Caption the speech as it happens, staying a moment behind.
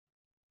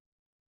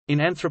In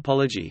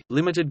anthropology,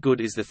 limited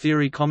good is the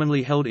theory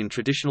commonly held in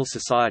traditional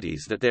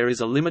societies that there is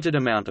a limited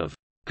amount of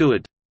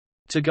good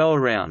to go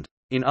around.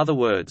 In other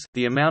words,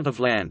 the amount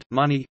of land,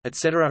 money,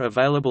 etc.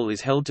 available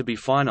is held to be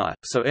finite,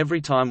 so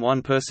every time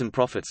one person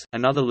profits,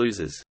 another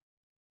loses.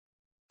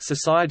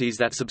 Societies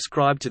that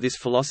subscribe to this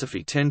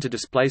philosophy tend to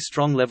display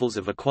strong levels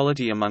of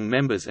equality among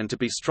members and to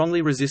be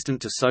strongly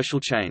resistant to social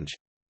change.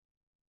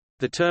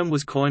 The term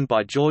was coined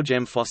by George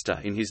M.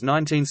 Foster in his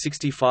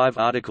 1965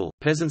 article,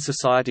 Peasant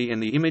Society and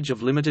the Image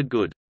of Limited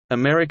Good,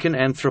 American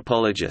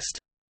Anthropologist.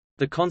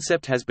 The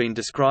concept has been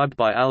described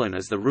by Allen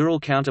as the rural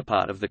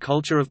counterpart of the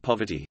culture of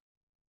poverty.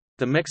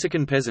 The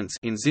Mexican peasants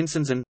in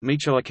Tzintzuntzan,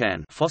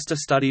 Michoacán Foster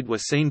studied were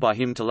seen by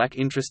him to lack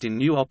interest in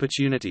new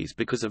opportunities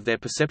because of their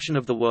perception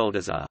of the world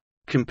as a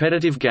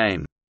competitive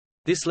game.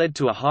 This led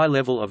to a high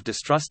level of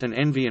distrust and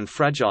envy and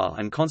fragile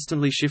and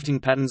constantly shifting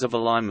patterns of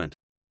alignment.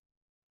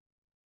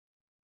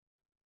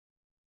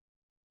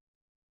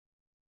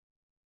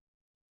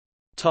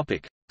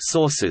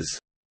 Sources.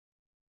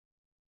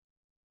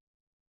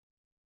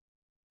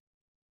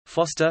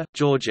 Foster,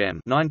 George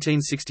M.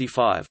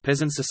 1965,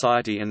 Peasant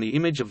Society and the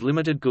Image of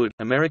Limited Good,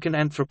 American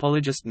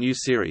Anthropologist New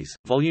Series,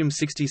 Volume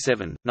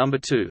 67, No.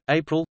 2,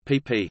 April,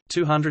 pp.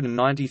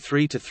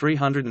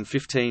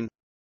 293–315.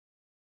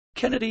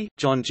 Kennedy,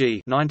 John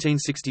G.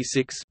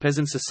 1966,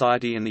 Peasant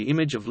Society and the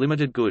Image of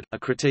Limited Good, A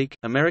Critique,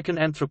 American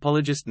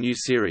Anthropologist New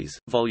Series,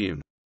 Volume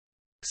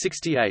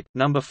 68,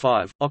 No.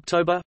 5,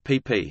 October,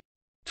 pp.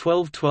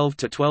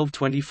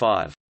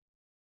 1212–1225.